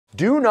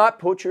Do not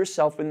put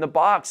yourself in the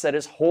box that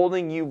is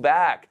holding you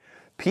back.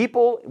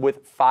 People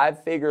with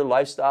 5-figure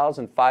lifestyles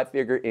and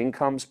 5-figure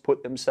incomes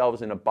put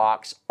themselves in a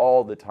box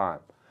all the time.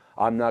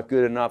 I'm not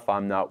good enough,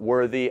 I'm not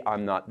worthy,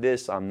 I'm not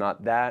this, I'm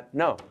not that.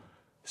 No.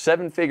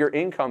 7-figure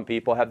income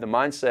people have the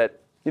mindset,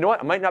 you know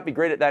what, I might not be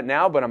great at that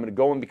now, but I'm going to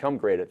go and become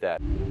great at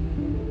that.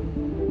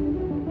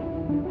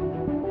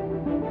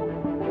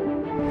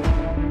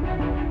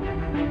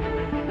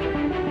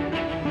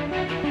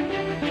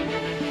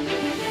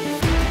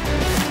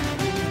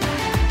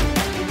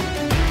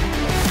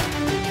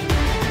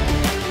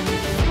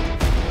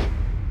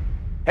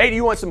 Hey, do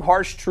you want some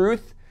harsh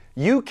truth?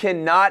 You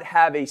cannot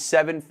have a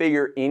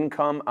 7-figure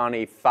income on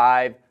a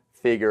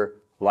 5-figure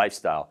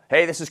lifestyle.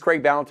 Hey, this is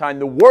Craig Ballantyne,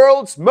 the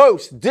world's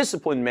most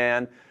disciplined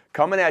man,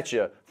 coming at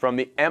you from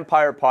the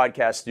Empire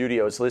Podcast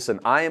Studios. Listen,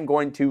 I am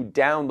going to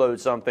download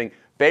something.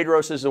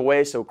 Bedros is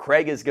away, so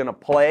Craig is going to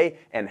play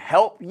and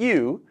help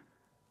you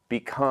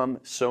become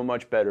so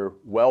much better,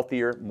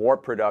 wealthier, more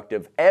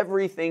productive,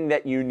 everything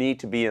that you need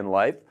to be in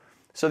life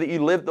so that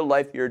you live the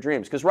life of your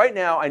dreams. Because right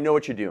now, I know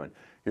what you're doing.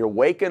 You're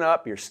waking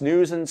up, you're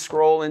snoozing,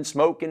 scrolling,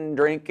 smoking,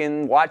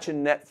 drinking,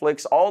 watching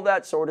Netflix, all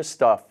that sort of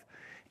stuff.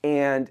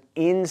 And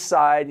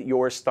inside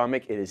your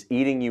stomach, it is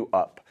eating you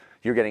up.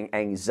 You're getting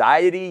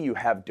anxiety, you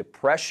have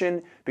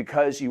depression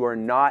because you are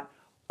not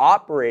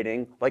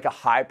operating like a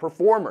high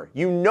performer.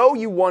 You know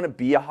you want to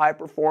be a high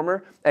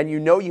performer and you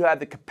know you have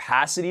the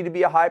capacity to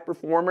be a high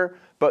performer,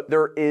 but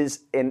there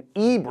is an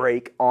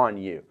e-brake on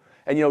you.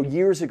 And you know,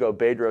 years ago,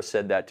 Bedros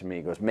said that to me.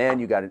 He goes, man,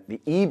 you got the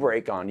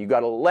e-brake on. You got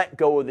to let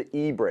go of the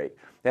e-brake.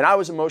 And I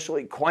was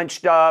emotionally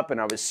quenched up and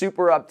I was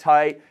super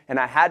uptight and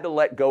I had to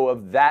let go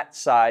of that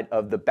side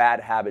of the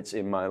bad habits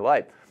in my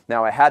life.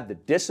 Now, I had the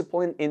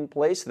discipline in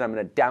place that I'm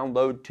going to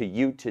download to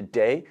you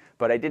today,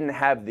 but I didn't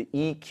have the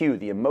EQ,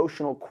 the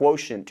emotional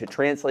quotient, to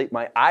translate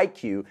my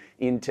IQ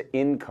into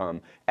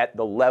income at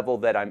the level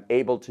that I'm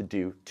able to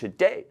do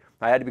today.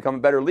 I had to become a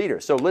better leader.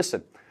 So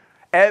listen.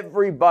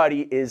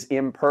 Everybody is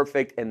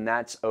imperfect, and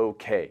that's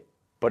okay.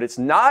 But it's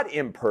not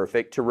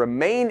imperfect to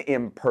remain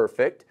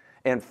imperfect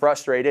and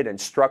frustrated and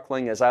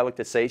struggling, as I like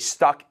to say,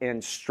 stuck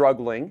and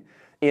struggling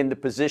in the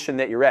position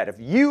that you're at. If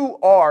you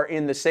are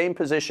in the same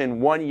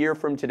position 1 year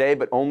from today,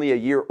 but only a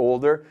year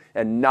older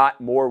and not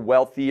more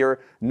wealthier,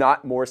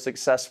 not more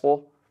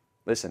successful,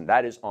 listen,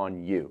 that is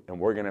on you, and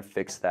we're going to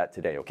fix that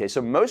today, okay? So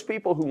most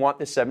people who want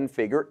the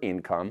 7-figure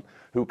income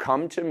who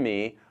come to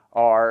me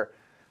are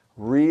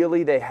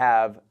really, they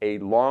have a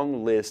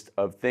long list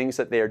of things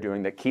that they are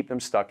doing that keep them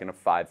stuck in a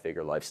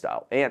 5-figure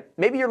lifestyle. And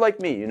maybe you're like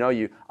me, you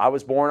know, I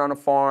was born on a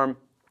farm,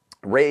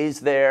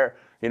 raised there,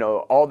 you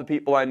know, all the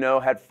people I know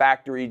had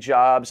factory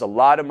jobs. A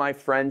lot of my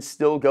friends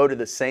still go to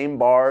the same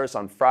bars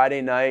on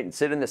Friday night and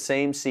sit in the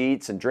same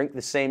seats and drink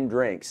the same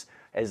drinks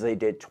as they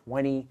did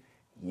 20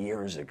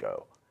 years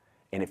ago.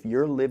 And if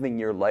you're living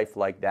your life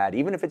like that,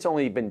 even if it's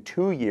only been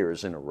 2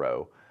 years in a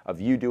row of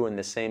you doing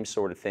the same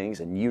sort of things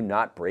and you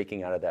not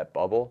breaking out of that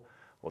bubble,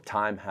 well,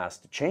 time has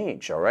to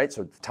change, all right?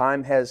 So the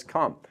time has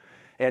come.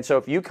 And so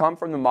if you come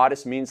from the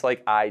modest means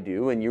like I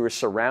do and you were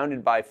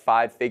surrounded by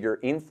 5-figure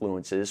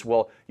influences,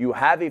 well, you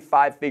have a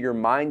 5-figure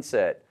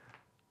mindset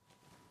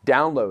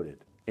downloaded,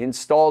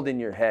 installed in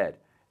your head.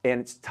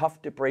 And it's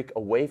tough to break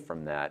away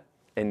from that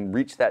and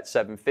reach that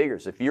 7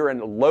 figures. If you're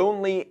in a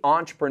lonely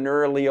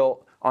entrepreneurial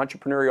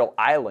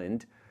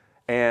island,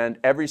 and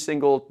every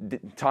single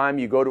time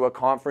you go to a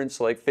conference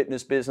like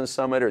Fitness Business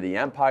Summit or the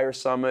Empire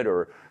Summit,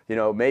 or you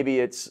know, maybe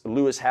it's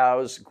Lewis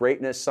Howes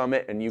Greatness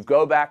Summit, and you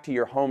go back to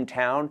your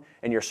hometown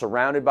and you're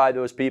surrounded by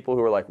those people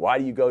who are like, why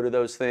do you go to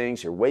those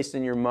things? You're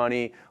wasting your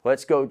money.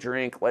 Let's go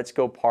drink. Let's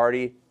go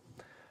party.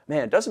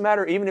 Man, it doesn't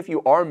matter even if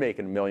you are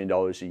making $1 million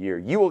a year.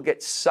 You will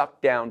get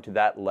sucked down to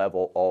that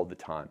level all the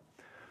time.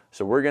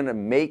 So we're going to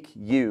make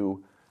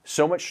you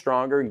so much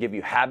stronger and give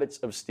you habits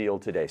of steel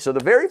today. So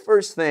the very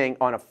first thing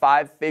on a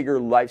 5-figure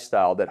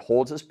lifestyle that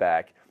holds us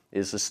back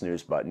is the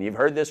snooze button. You've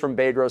heard this from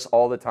Bedros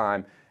all the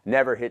time,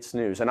 never hit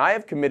snooze. And I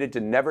have committed to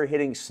never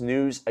hitting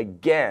snooze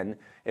again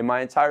in my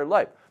entire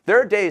life.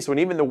 There are days when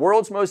even the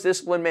world's most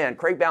disciplined man,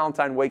 Craig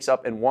Ballantyne, wakes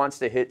up and wants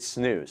to hit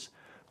snooze.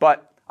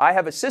 But I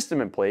have a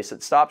system in place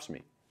that stops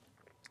me.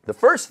 The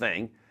first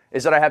thing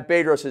is that I have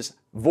Bedros'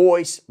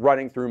 voice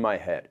running through my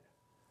head.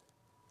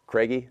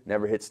 Craigie,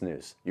 never hit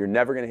snooze. You're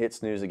never going to hit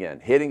snooze again.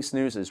 Hitting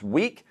snooze is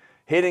weak.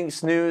 Hitting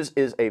snooze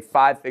is a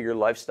 5-figure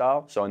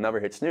lifestyle, so I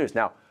never hit snooze.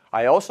 Now,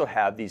 I also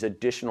have these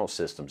additional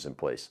systems in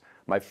place.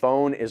 My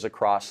phone is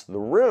across the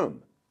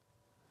room.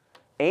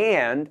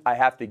 And I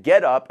have to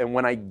get up, and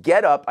when I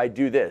get up, I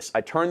do this.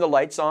 I turn the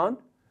lights on,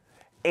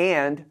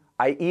 and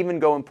I even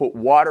go and put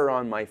water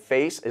on my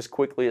face as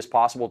quickly as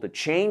possible to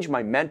change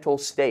my mental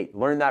state.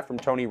 Learn that from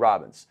Tony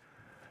Robbins.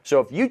 So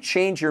if you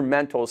change your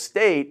mental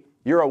state,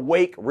 you're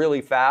awake really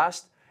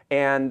fast,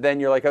 and then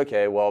you're like,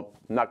 okay, well,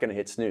 I'm not going to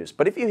hit snooze.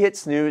 But if you hit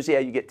snooze, yeah,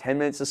 you get 10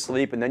 minutes of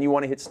sleep, and then you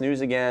want to hit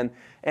snooze again,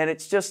 and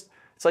it's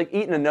like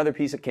eating another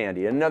piece of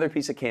candy, another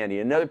piece of candy,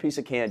 another piece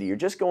of candy. You're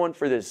just going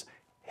for this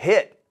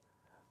hit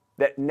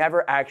that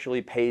never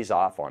actually pays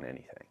off on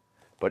anything.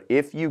 But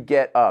if you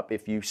get up,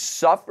 if you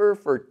suffer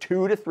for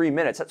 2 to 3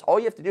 minutes, that's all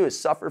you have to do is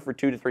suffer for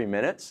 2 to 3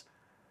 minutes,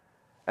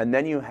 and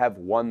then you have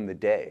won the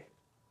day.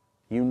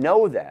 You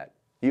know that.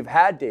 You've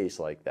had days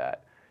like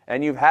that.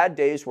 And you've had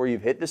days where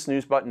you've hit the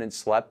snooze button and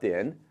slept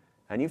in,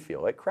 and you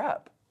feel like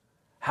crap.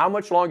 How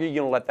much longer are you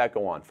going to let that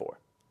go on for?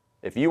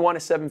 If you want a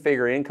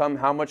 7-figure income,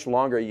 how much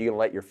longer are you going to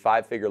let your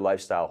 5-figure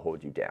lifestyle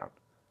hold you down?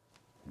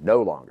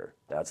 No longer.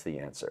 That's the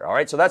answer. All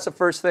right, so that's the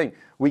first thing.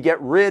 We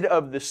get rid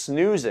of the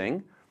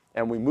snoozing,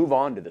 and we move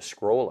on to the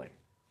scrolling,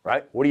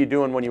 right? What are you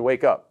doing when you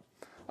wake up?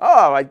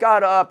 Oh, I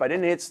got up, I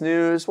didn't hit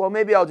snooze. Well,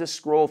 maybe I'll just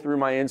scroll through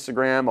my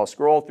Instagram, I'll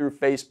scroll through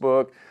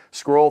Facebook,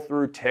 scroll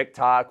through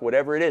TikTok,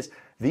 whatever it is.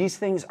 These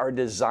things are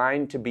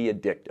designed to be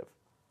addictive.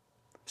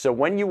 So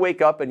when you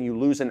wake up and you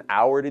lose an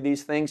hour to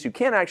these things, you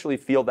can't actually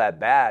feel that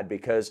bad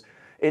because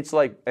it's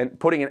like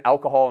putting an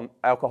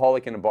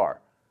alcoholic in a bar.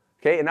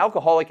 Okay, an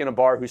alcoholic in a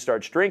bar who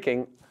starts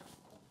drinking,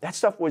 that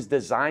stuff was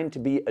designed to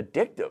be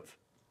addictive.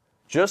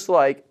 Just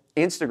like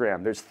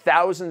Instagram, there's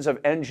thousands of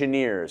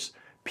engineers,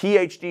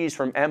 PhDs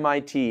from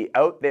MIT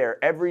out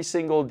there every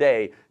single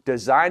day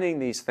designing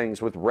these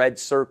things with red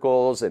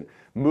circles and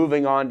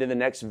moving on to the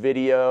next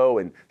video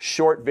and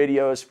short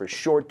videos for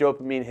short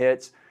dopamine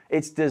hits.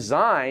 It's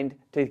designed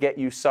to get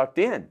you sucked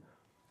in.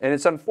 And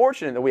it's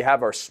unfortunate that we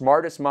have our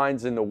smartest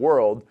minds in the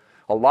world,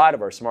 a lot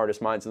of our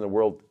smartest minds in the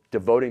world,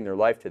 devoting their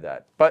life to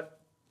that. But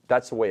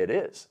that's the way it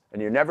is.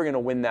 And you're never going to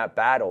win that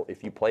battle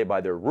if you play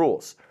by their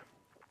rules.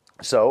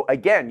 So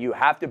again, you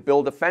have to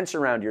build a fence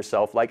around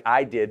yourself like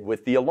I did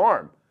with the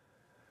alarm.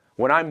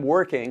 When I'm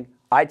working,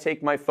 I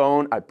take my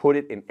phone, I put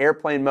it in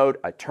airplane mode,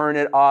 I turn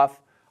it off,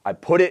 I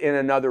put it in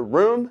another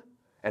room,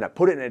 and I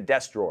put it in a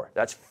desk drawer.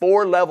 That's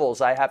 4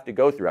 levels I have to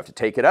go through. I have to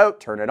take it out,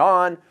 turn it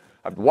on,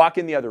 I have to walk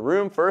in the other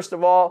room first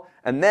of all,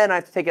 and then I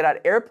have to take it out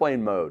of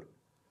airplane mode.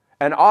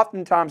 And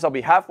oftentimes I'll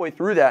be halfway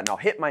through that and I'll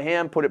hit my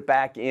hand, put it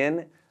back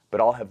in, but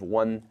I'll have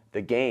won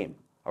the game.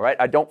 All right?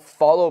 I don't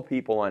follow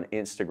people on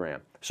Instagram,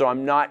 so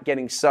I'm not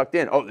getting sucked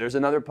in. Oh, there's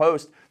another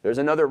post, there's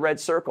another red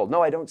circle.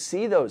 No, I don't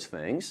see those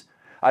things.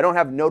 I don't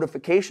have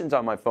notifications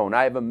on my phone.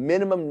 I have a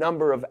minimum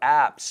number of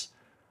apps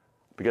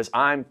because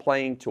I'm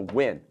playing to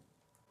win.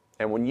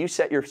 And when you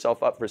set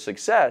yourself up for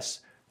success,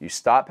 you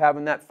stop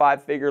having that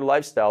 5-figure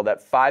lifestyle,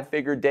 that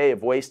 5-figure day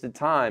of wasted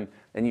time,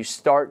 and you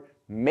start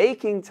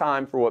making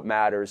time for what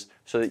matters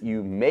so that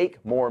you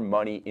make more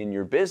money in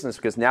your business,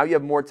 because now you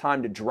have more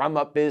time to drum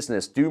up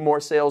business, do more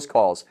sales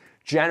calls,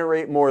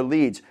 generate more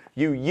leads.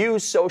 You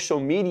use social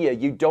media.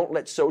 You don't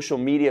let social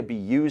media be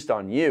used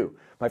on you.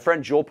 My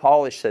friend Joel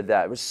Polish said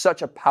that. It was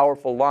such a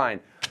powerful line.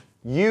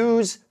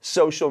 Use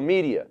social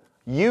media.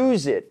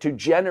 Use it to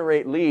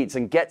generate leads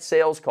and get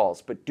sales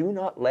calls, but do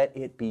not let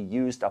it be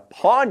used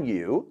upon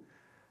you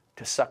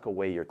to suck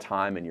away your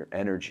time and your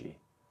energy.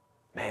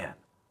 Man,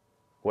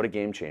 what a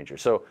game changer.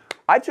 So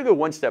I took it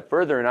one step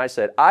further and I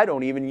said, I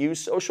don't even use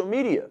social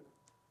media.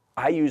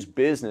 I use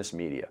business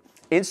media.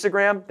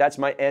 Instagram, that's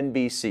my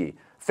NBC.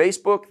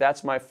 Facebook,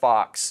 that's my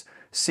Fox.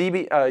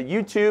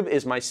 YouTube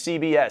is my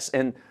CBS.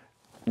 And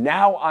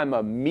now I'm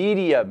a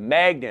media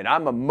magnet.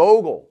 I'm a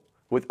mogul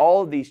with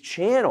all of these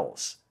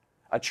channels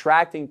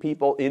attracting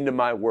people into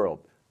my world.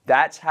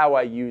 That's how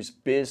I use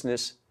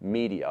business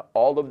media.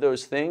 All of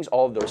those things,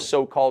 all of those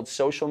so-called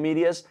social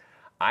medias,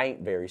 I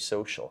ain't very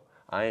social.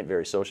 I ain't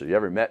very social. You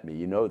ever met me,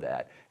 you know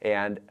that.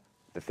 And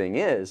the thing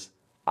is,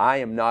 I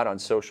am not on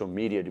social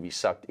media to be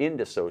sucked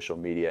into social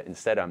media.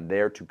 Instead, I'm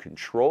there to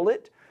control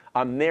it.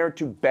 I'm there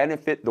to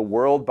benefit the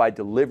world by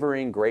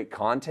delivering great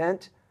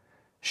content,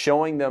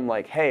 showing them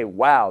like, hey,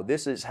 wow,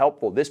 this is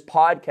helpful. This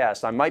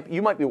podcast,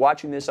 you might be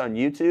watching this on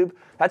YouTube.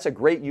 That's a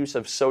great use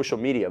of social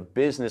media,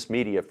 business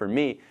media for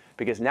me,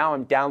 because now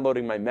I'm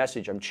downloading my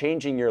message. I'm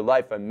changing your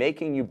life. I'm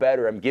making you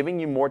better. I'm giving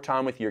you more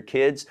time with your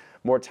kids,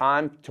 more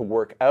time to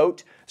work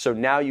out. So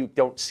now you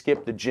don't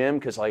skip the gym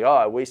because like, oh,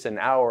 I wasted an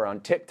hour on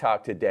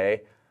TikTok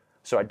today,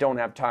 so I don't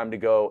have time to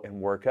go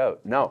and work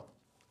out. No,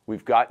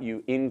 we've got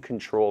you in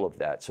control of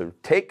that. So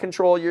take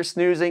control of your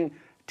snoozing,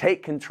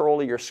 take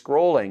control of your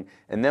scrolling,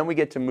 and then we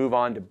get to move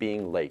on to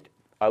being late.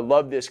 I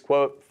love this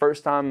quote.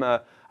 First time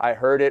I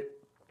heard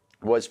it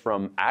was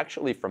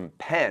actually from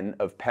Penn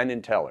of Penn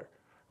and Teller,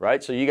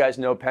 right? So you guys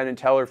know Penn and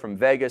Teller from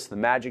Vegas, the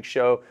magic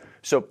show.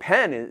 So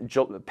Penn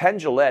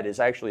Jillette is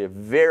actually a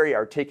very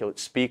articulate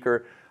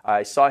speaker.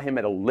 I saw him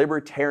at a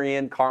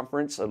libertarian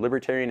conference, a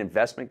libertarian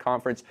investment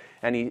conference,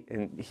 and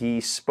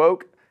he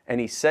spoke and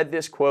he said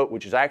this quote,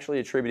 which is actually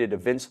attributed to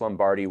Vince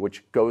Lombardi,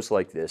 which goes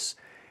like this: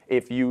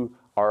 if you're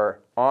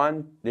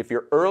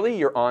early,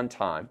 you're on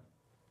time.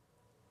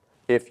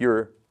 If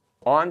you're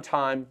on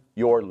time,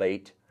 you're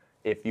late.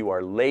 If you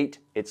are late,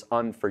 it's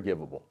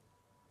unforgivable.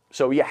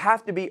 So you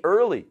have to be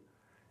early.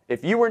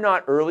 If you were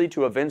not early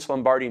to a Vince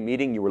Lombardi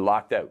meeting, you were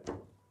locked out.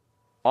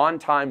 On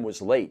time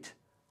was late.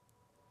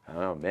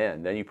 Oh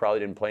man, then you probably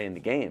didn't play in the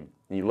game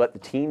and you let the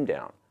team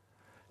down.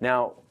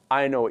 Now,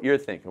 I know what you're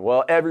thinking.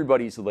 Well,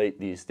 everybody's late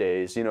these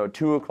days.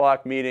 2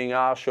 o'clock meeting,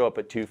 I'll show up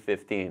at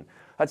 2:15.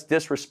 That's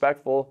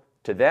disrespectful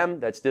to them.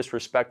 That's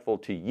disrespectful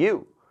to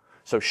you.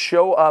 So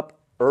show up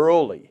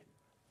early.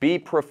 Be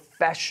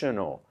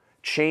professional.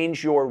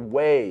 Change your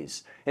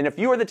ways. And if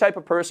you are the type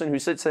of person who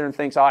sits there and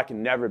thinks, oh, I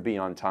can never be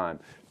on time,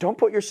 don't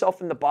put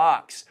yourself in the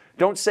box.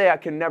 Don't say, I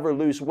can never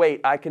lose weight.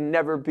 I can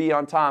never be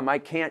on time. I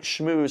can't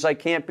schmooze. I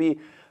can't be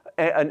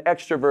an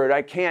extrovert.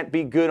 I can't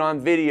be good on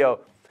video.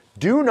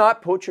 Do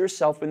not put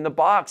yourself in the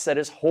box that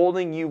is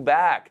holding you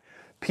back.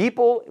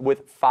 People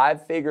with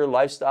five-figure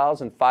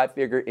lifestyles and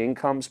five-figure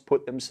incomes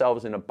put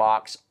themselves in a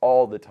box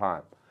all the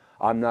time.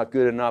 I'm not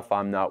good enough.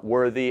 I'm not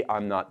worthy.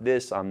 I'm not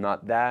this. I'm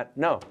not that.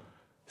 No.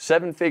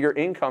 Seven-figure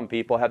income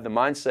people have the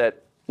mindset,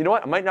 you know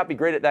what, I might not be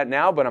great at that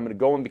now, but I'm going to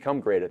go and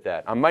become great at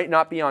that. I might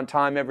not be on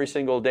time every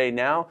single day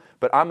now,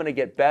 but I'm going to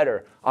get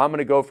better. I'm going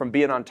to go from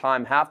being on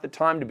time half the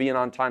time to being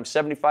on time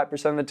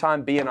 75% of the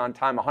time, being on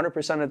time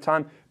 100% of the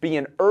time,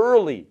 being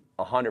early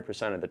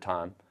 100% of the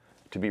time,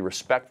 to be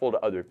respectful to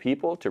other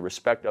people, to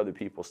respect other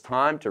people's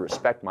time, to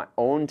respect my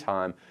own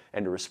time,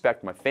 and to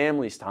respect my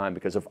family's time.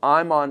 Because if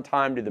I'm on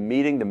time to the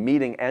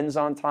meeting ends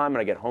on time,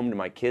 and I get home to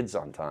my kids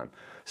on time.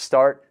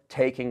 Start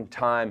taking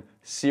time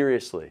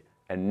seriously,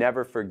 and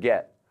never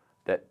forget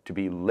that to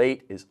be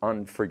late is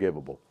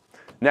unforgivable.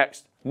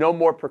 Next, no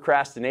more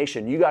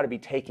procrastination. You got to be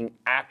taking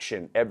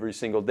action every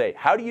single day.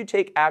 How do you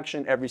take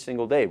action every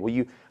single day? Well,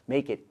 you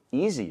make it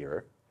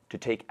easier to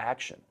take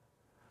action.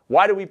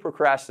 Why do we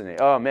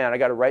procrastinate? Oh man, I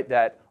got to write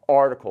that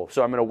article.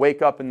 So I'm going to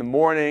wake up in the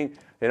morning,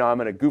 I'm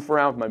going to goof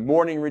around with my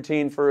morning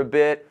routine for a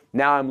bit.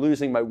 Now I'm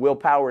losing my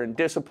willpower and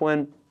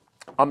discipline.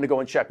 I'm going to go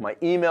and check my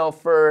email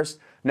first.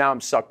 Now I'm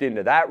sucked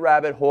into that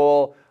rabbit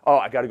hole. Oh,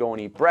 I got to go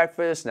and eat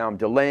breakfast. Now I'm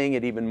delaying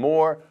it even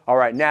more. All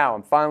right, now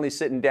I'm finally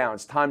sitting down.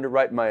 It's time to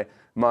write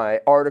my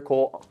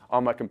article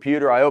on my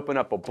computer. I open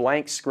up a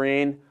blank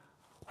screen.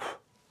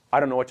 I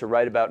don't know what to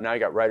write about now. I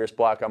got writer's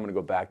block. I'm going to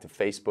go back to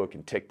Facebook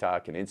and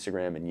TikTok and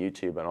Instagram and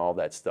YouTube and all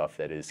that stuff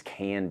that is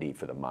candy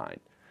for the mind.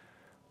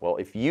 Well,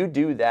 if you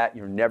do that,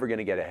 you're never going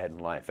to get ahead in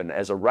life. And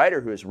as a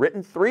writer who has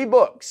written three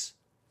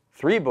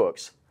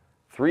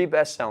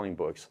best-selling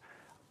books,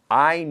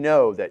 I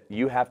know that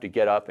you have to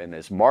get up, and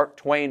as Mark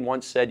Twain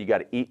once said, you got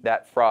to eat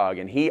that frog.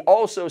 And he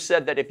also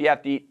said that if you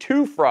have to eat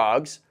two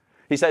frogs,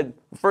 he said,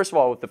 first of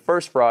all, with the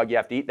first frog, you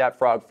have to eat that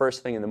frog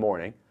first thing in the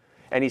morning.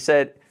 And he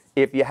said,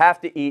 if you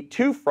have to eat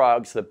two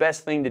frogs, the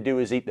best thing to do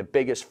is eat the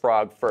biggest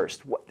frog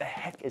first. What the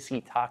heck is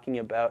he talking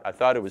about? I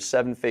thought it was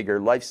seven-figure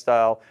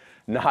lifestyle,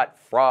 not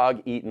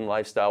frog-eating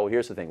lifestyle. Well,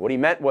 here's the thing. What he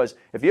meant was,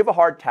 if you have a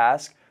hard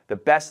task, the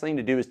best thing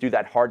to do is do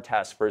that hard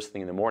task first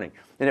thing in the morning.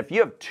 And if you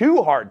have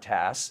two hard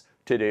tasks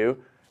to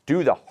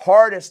do the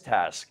hardest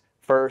task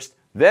first,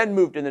 then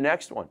move to the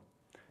next one.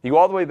 You go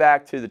all the way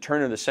back to the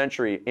turn of the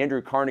century.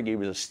 Andrew Carnegie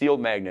was a steel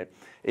magnate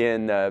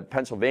in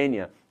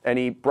Pennsylvania, and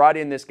he brought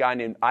in this guy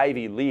named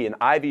Ivy Lee, and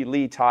Ivy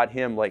Lee taught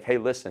him, like, hey,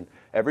 listen,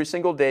 every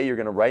single day you're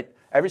going to write,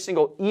 every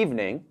single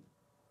evening,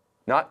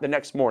 not the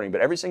next morning, but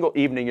every single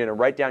evening you're going to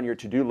write down your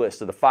to-do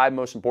list of the 5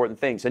 most important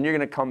things. Then you're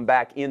going to come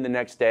back in the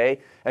next day,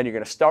 and you're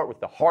going to start with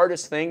the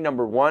hardest thing,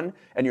 number 1,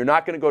 and you're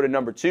not going to go to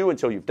number 2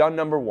 until you've done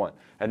number 1.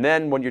 And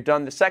then when you're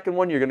done the second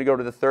one, you're going to go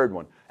to the third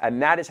one.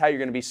 And that is how you're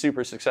going to be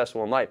super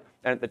successful in life.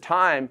 And at the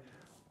time,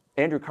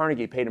 Andrew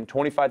Carnegie paid him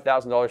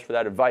 $25,000 for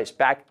that advice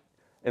back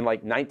in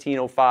like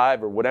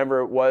 1905 or whatever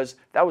it was.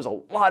 That was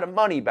a lot of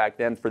money back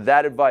then for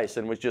that advice,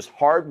 and it was just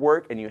hard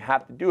work, and you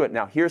have to do it.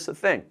 Now, here's the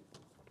thing.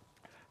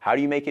 How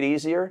do you make it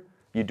easier?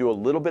 You do a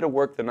little bit of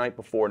work the night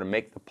before to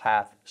make the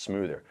path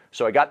smoother.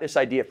 So I got this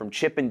idea from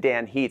Chip and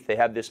Dan Heath. They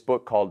have this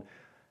book called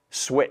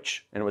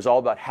Switch, and it was all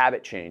about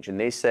habit change. And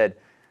they said,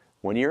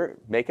 when you're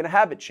making a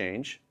habit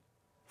change,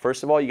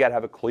 first of all, you got to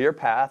have a clear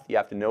path. You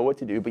have to know what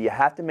to do, but you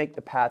have to make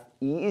the path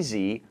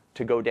easy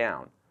to go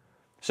down.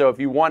 So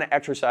if you want to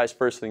exercise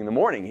first thing in the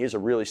morning, here's a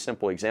really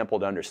simple example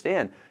to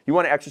understand. You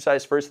want to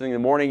exercise first thing in the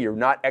morning, you're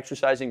not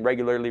exercising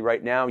regularly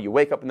right now, you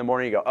wake up in the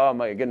morning, you go, oh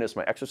my goodness,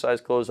 my exercise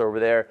clothes are over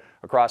there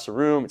across the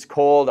room, it's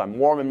cold, I'm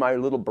warm in my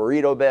little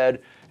burrito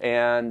bed,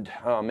 and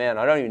oh man,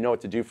 I don't even know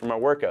what to do for my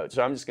workout,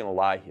 so I'm just going to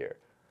lie here.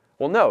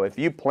 Well, no, if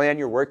you plan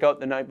your workout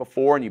the night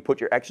before and you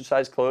put your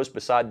exercise clothes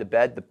beside the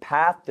bed, the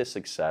path to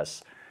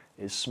success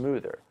is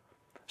smoother.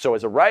 So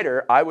as a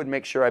writer, I would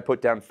make sure I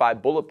put down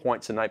 5 bullet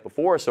points the night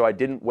before so I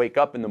didn't wake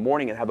up in the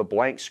morning and have a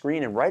blank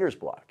screen and writer's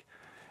block.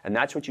 And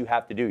that's what you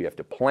have to do. You have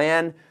to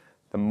plan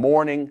the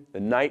morning, the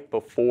night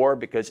before,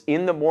 because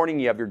in the morning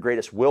you have your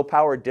greatest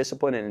willpower,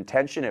 discipline, and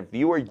intention. If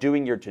you are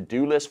doing your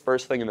to-do list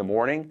first thing in the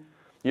morning,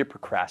 you're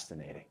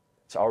procrastinating.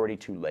 It's already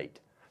too late.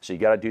 So you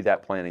got to do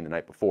that planning the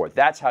night before.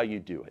 That's how you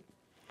do it.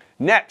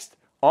 Next,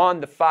 on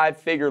the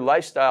 5-figure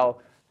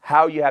lifestyle,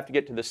 how you have to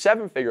get to the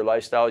 7-figure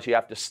lifestyle is you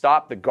have to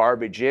stop the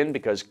garbage in,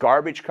 because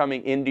garbage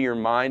coming into your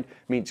mind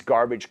means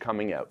garbage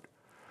coming out.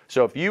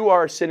 So if you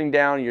are sitting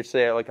down and you're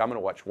saying, like, I'm going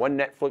to watch one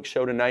Netflix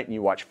show tonight, and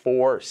you watch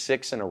 4 or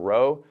 6 in a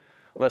row,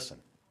 listen,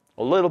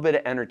 a little bit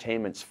of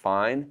entertainment's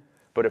fine,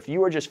 but if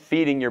you are just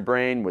feeding your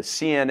brain with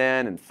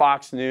CNN and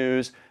Fox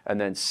News and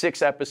then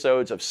 6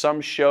 episodes of some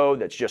show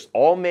that's just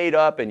all made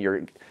up and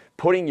you're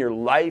putting your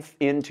life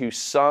into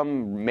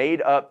some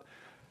made up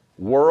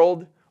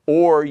world,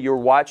 or you're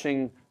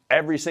watching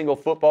every single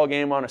football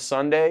game on a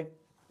Sunday,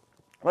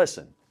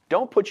 listen,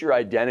 Don't put your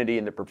identity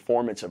in the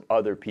performance of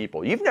other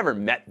people. You've never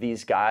met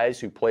these guys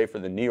who play for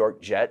the New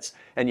York Jets,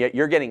 and yet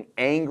you're getting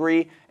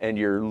angry and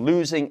you're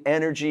losing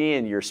energy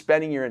and you're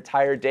spending your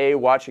entire day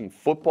watching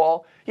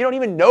football. You don't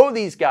even know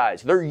these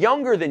guys. They're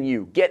younger than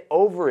you. Get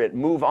over it.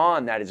 Move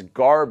on. That is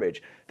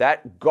garbage.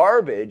 That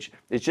garbage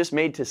is just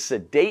made to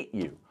sedate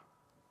you.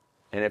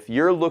 And if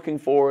you're looking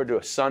forward to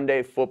a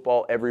Sunday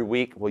football every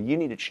week, well, you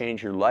need to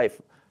change your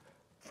life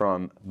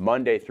from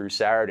Monday through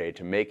Saturday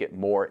to make it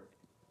more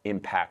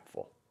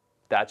impactful.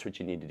 That's what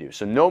you need to do.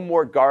 So no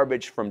more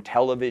garbage from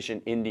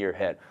television into your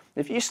head.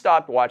 If you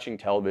stopped watching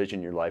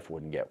television, your life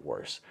wouldn't get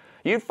worse.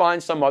 You'd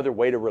find some other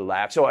way to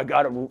relax. Oh, I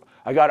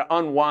gotta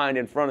unwind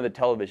in front of the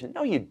television.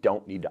 No, you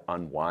don't need to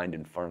unwind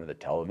in front of the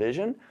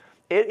television.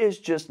 It is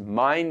just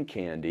mind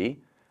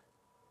candy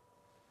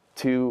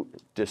to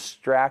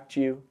distract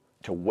you,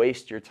 to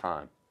waste your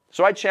time.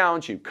 So I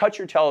challenge you, cut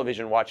your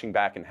television watching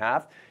back in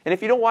half. And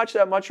if you don't watch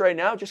that much right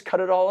now, just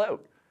cut it all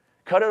out.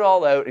 Cut it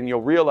all out and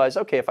you'll realize,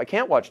 okay, if I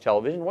can't watch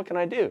television, what can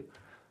I do?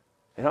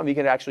 You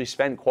can actually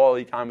spend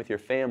quality time with your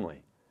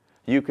family.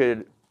 You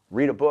could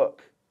read a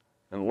book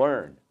and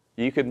learn.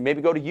 You could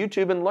maybe go to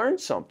YouTube and learn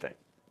something.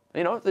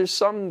 There's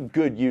some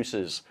good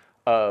uses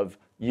of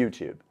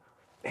YouTube.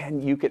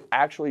 And you could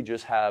actually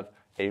just have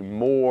a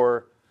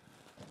more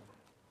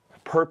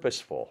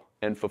purposeful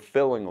and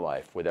fulfilling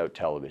life without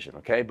television,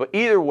 okay? But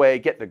either way,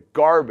 get the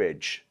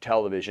garbage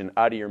television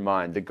out of your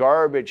mind, the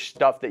garbage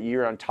stuff that you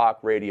hear on talk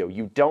radio.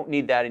 You don't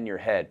need that in your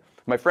head.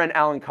 My friend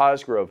Alan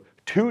Cosgrove,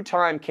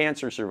 two-time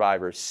cancer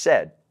survivor,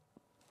 said,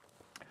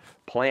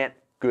 plant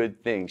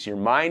good things. Your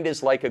mind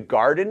is like a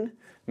garden.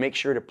 Make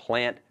sure to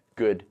plant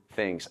good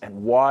things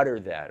and water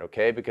that,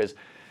 okay? Because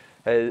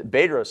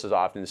Bedros has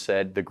often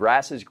said, the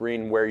grass is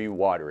green where you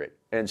water it.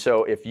 And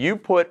so if you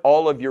put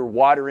all of your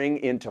watering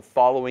into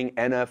following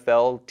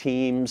NFL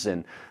teams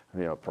and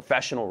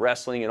professional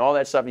wrestling and all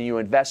that stuff, and you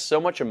invest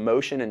so much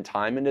emotion and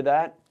time into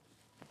that,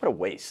 what a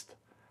waste.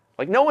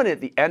 Like no one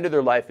at the end of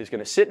their life is going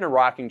to sit in a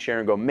rocking chair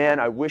and go, man,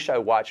 I wish I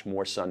watched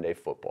more Sunday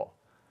football.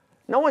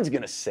 No one's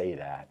going to say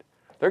that.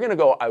 They're going to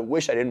go, I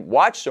wish I didn't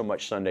watch so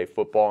much Sunday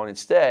football and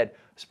instead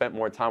spent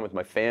more time with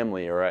my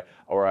family, or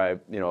I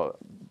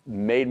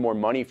made more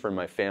money for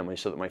my family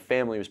so that my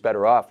family was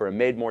better off, or I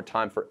made more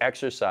time for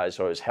exercise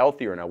so I was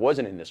healthier and I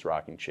wasn't in this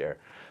rocking chair.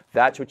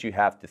 That's what you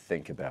have to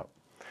think about.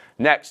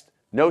 Next,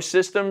 no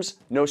systems,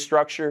 no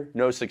structure,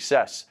 no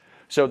success.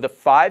 So the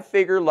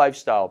 5-figure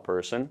lifestyle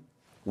person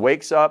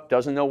wakes up,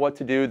 doesn't know what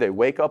to do. They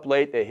wake up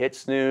late, they hit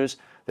snooze,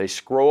 they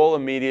scroll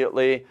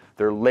immediately,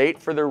 they're late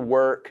for their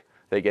work.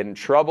 They get in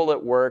trouble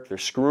at work. They're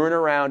screwing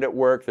around at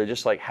work. They're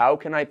just like, how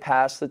can I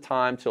pass the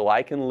time till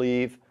I can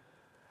leave?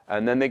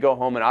 And then they go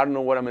home and I don't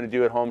know what I'm going to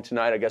do at home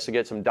tonight. I guess I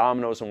get some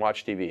Domino's and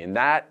watch TV. And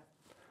that,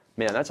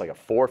 man, that's like a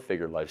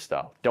 4-figure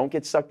lifestyle. Don't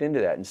get sucked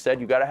into that.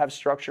 Instead, you got to have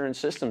structure and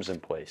systems in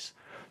place.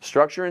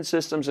 Structure and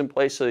systems in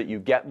place so that you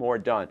get more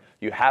done.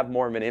 You have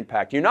more of an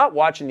impact. You're not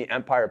watching the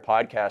Empire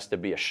podcast to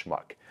be a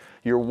schmuck.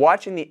 You're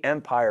watching the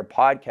Empire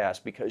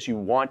podcast because you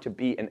want to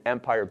be an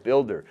empire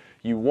builder.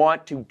 You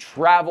want to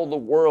travel the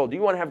world. You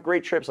want to have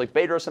great trips. Like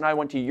Bedros and I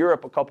went to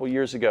Europe a couple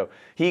years ago.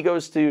 He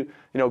goes to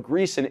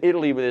Greece and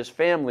Italy with his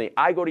family.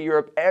 I go to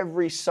Europe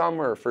every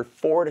summer for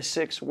 4 to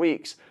 6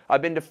 weeks.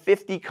 I've been to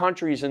 50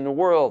 countries in the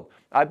world.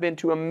 I've been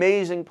to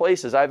amazing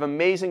places. I have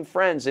amazing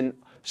friends in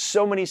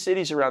so many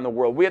cities around the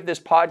world. We have this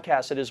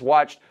podcast that is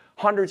watched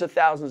hundreds of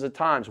thousands of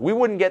times. We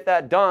wouldn't get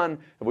that done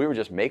if we were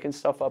just making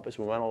stuff up as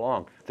we went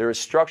along. There is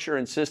structure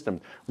and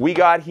system. We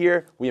got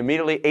here, we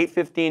immediately,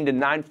 8:15 to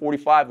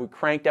 9:45, we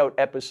cranked out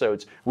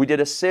episodes. We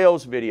did a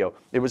sales video.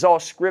 It was all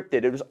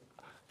scripted.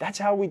 That's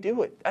how we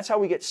do it. That's how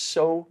we get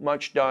so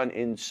much done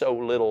in so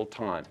little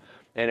time.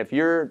 And if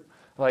you're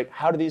like,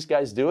 how do these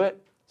guys do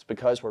it? It's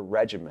because we're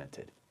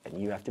regimented, and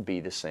you have to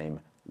be the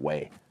same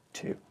way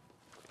too.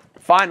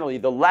 Finally,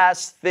 the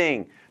last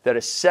thing that a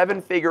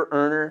 7-figure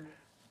earner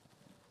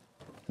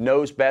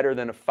knows better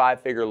than a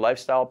 5-figure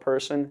lifestyle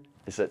person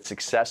is that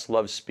success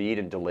loves speed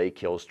and delay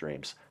kills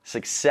dreams.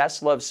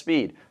 Success loves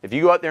speed. If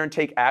you go out there and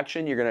take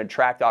action, you're going to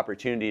attract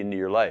opportunity into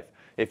your life.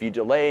 If you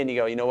delay and you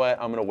go, you know what,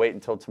 I'm going to wait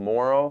until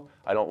tomorrow.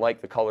 I don't like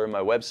the color of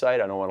my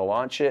website. I don't want to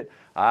launch it.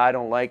 I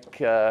don't like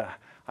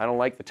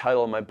the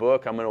title of my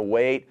book. I'm going to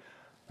wait.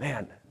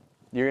 Man,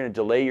 you're going to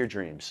delay your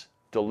dreams.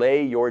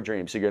 Delay your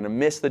dreams. You're going to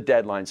miss the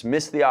deadlines,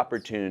 miss the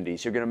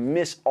opportunities. You're going to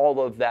miss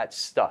all of that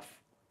stuff.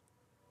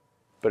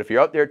 But if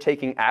you're out there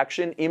taking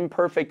action,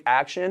 imperfect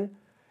action,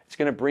 it's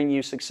going to bring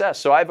you success.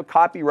 So I have a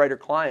copywriter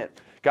client.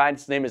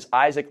 Guy's name is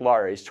Isaac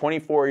Lara. He's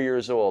 24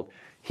 years old.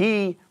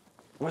 He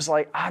was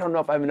like, I don't know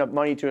if I have enough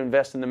money to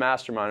invest in the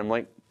mastermind. I'm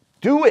like,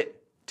 do it.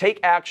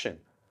 Take action.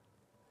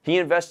 He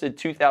invested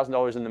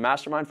 $2,000 in the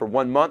mastermind for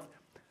 1 month.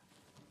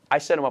 I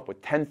set him up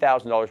with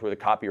 $10,000 worth of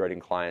copywriting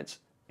clients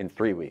in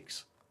 3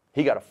 weeks.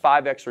 He got a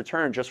 5x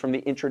return just from the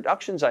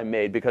introductions I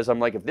made because I'm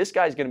like, if this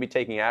guy's going to be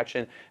taking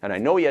action and I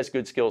know he has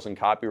good skills in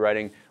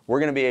copywriting,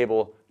 we're going to be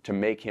able to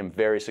make him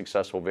very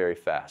successful very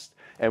fast.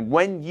 And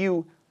when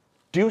you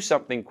do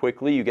something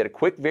quickly, you get a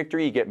quick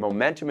victory, you get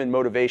momentum and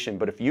motivation.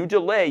 But if you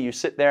delay, you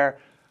sit there,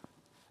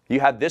 You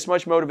have this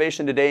much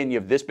motivation today and you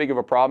have this big of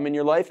a problem in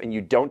your life and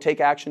you don't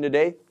take action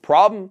today,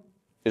 problem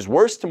is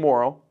worse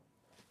tomorrow,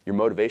 your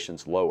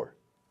motivation's lower.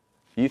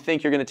 You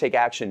think you're going to take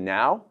action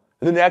now,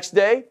 and the next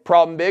day,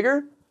 problem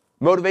bigger,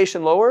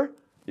 motivation lower?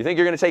 You think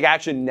you're going to take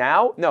action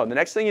now? No, the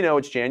next thing you know,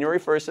 it's January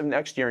 1st of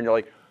next year and you're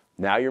like,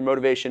 now your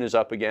motivation is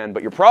up again,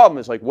 but your problem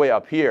is like way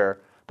up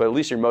here, but at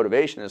least your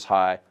motivation is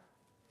high.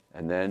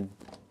 And then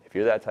if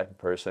you're that type of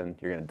person,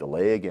 you're going to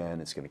delay again.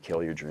 It's going to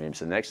kill your dreams.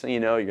 The next thing you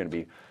know, you're going to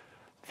be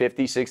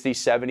 50, 60,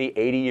 70,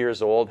 80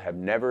 years old, have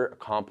never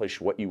accomplished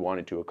what you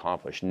wanted to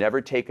accomplish,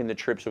 never taken the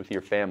trips with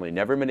your family,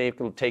 never been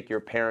able to take your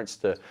parents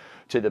to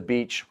the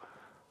beach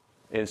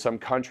in some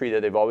country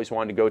that they've always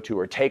wanted to go to,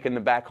 or taken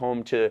them back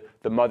home to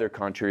the mother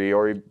country,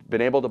 or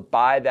been able to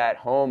buy that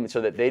home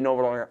so that they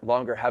no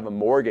longer have a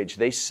mortgage.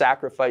 They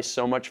sacrificed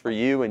so much for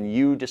you and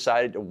you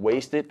decided to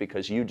waste it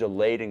because you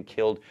delayed and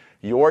killed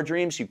your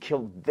dreams. You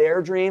killed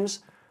their dreams.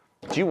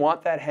 Do you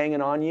want that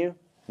hanging on you?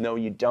 No,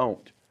 you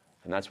don't.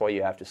 And that's why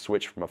you have to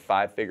switch from a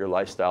 5-figure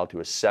lifestyle to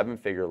a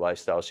 7-figure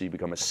lifestyle so you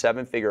become a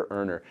 7-figure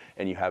earner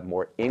and you have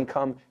more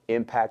income,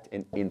 impact,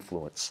 and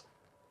influence.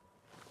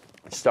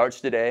 It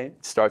starts today.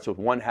 It starts with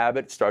one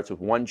habit. It starts with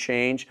one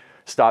change.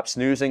 Stop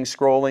snoozing,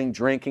 scrolling,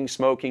 drinking,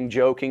 smoking,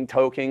 joking,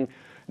 toking,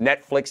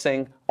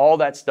 Netflixing, all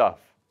that stuff.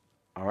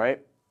 All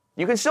right?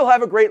 You can still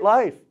have a great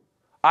life.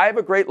 I have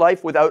a great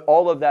life without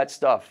all of that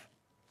stuff.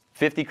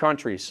 50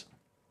 countries,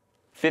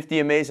 50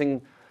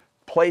 amazing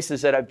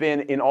places that I've been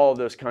in all of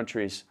those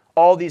countries.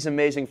 All these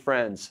amazing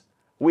friends.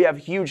 We have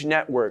huge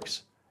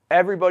networks.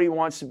 Everybody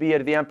wants to be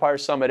at the Empire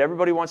Summit.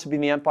 Everybody wants to be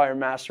in the Empire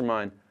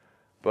Mastermind.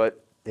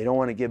 But they don't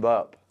want to give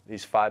up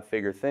these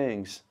 5-figure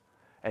things.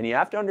 And you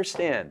have to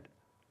understand,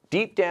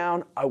 deep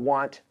down, I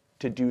want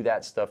to do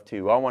that stuff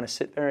too. I want to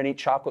sit there and eat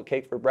chocolate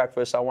cake for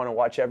breakfast. I want to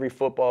watch every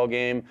football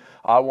game.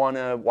 I want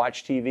to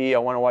watch TV. I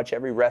want to watch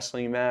every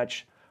wrestling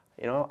match.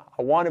 You know,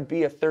 I want to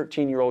be a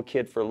 13-year-old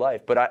kid for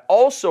life. But I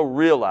also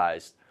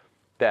realized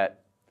that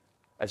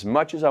as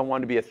much as I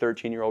wanted to be a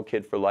 13-year-old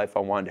kid for life,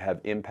 I wanted to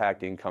have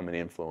impact, income, and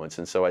influence.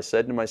 And so I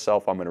said to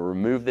myself, I'm going to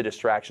remove the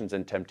distractions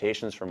and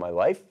temptations from my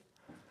life.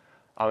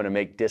 I'm going to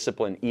make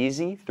discipline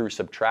easy through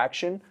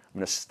subtraction. I'm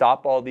going to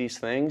stop all these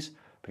things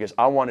because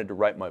I wanted to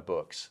write my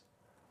books.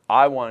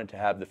 I wanted to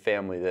have the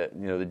family that,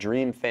 you know, the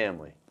dream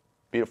family,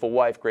 beautiful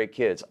wife, great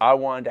kids. I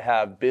wanted to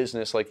have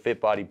business like Fit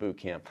Body Boot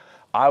Camp.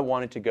 I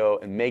wanted to go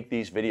and make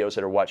these videos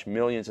that are watched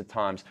millions of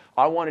times.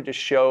 I wanted to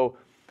show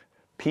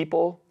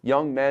people,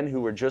 young men who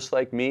were just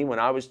like me when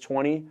I was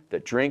 20,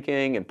 that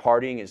drinking and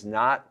partying is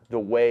not the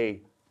way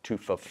to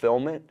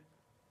fulfillment,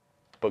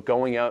 but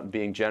going out and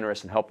being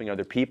generous and helping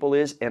other people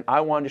is. And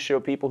I wanted to show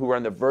people who are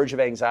on the verge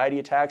of anxiety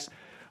attacks,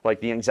 like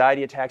the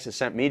anxiety attacks that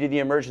sent me to the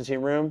emergency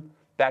room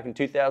back in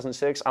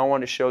 2006, I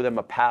wanted to show them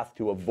a path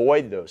to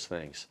avoid those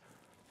things.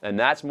 And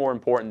that's more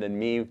important than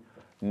me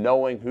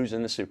knowing who's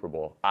in the Super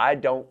Bowl. I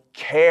don't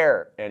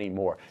care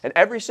anymore. And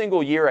every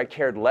single year I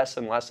cared less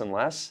and less and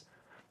less.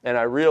 And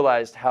I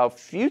realized how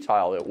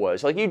futile it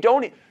was. Like,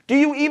 do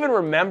you even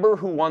remember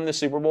who won the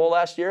Super Bowl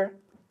last year?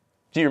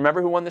 Do you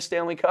remember who won the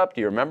Stanley Cup? Do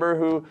you remember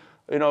who,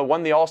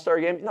 won the All-Star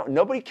game? No,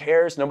 nobody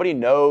cares. Nobody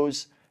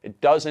knows. It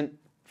doesn't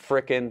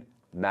frickin'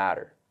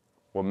 matter.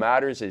 What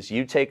matters is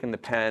you taking the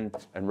pen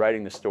and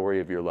writing the story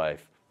of your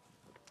life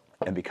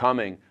and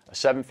becoming a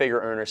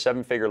 7-figure earner,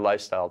 7-figure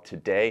lifestyle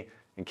today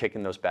and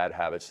kicking those bad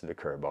habits to the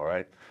curb, all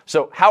right?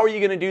 So how are you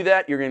going to do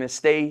that? You're going to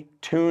stay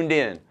tuned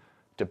in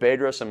to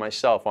Bedros and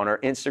myself on our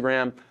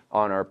Instagram,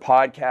 on our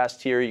podcast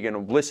here. You're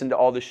going to listen to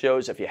all the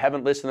shows. If you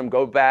haven't listened to them,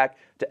 go back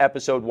to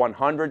episode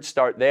 100.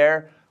 Start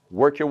there.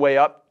 Work your way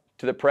up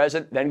to the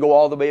present. Then go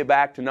all the way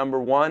back to number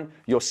 1.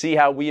 You'll see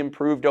how we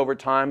improved over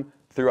time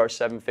through our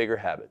 7-figure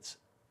habits.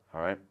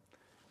 All right?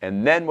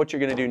 And then what you're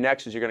going to do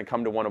next is you're going to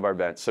come to one of our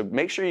events. So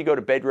make sure you go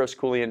to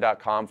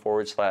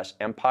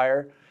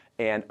bedroskeuilian.com/empire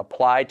and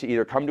apply to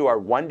either come to our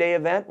one-day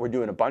event. We're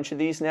doing a bunch of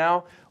these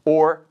now.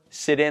 Or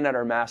sit in at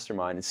our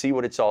mastermind and see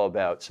what it's all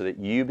about so that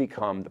you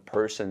become the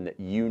person that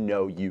you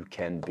know you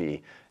can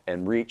be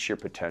and reach your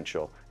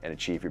potential and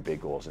achieve your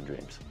big goals and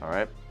dreams. All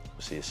right?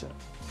 We'll see you soon.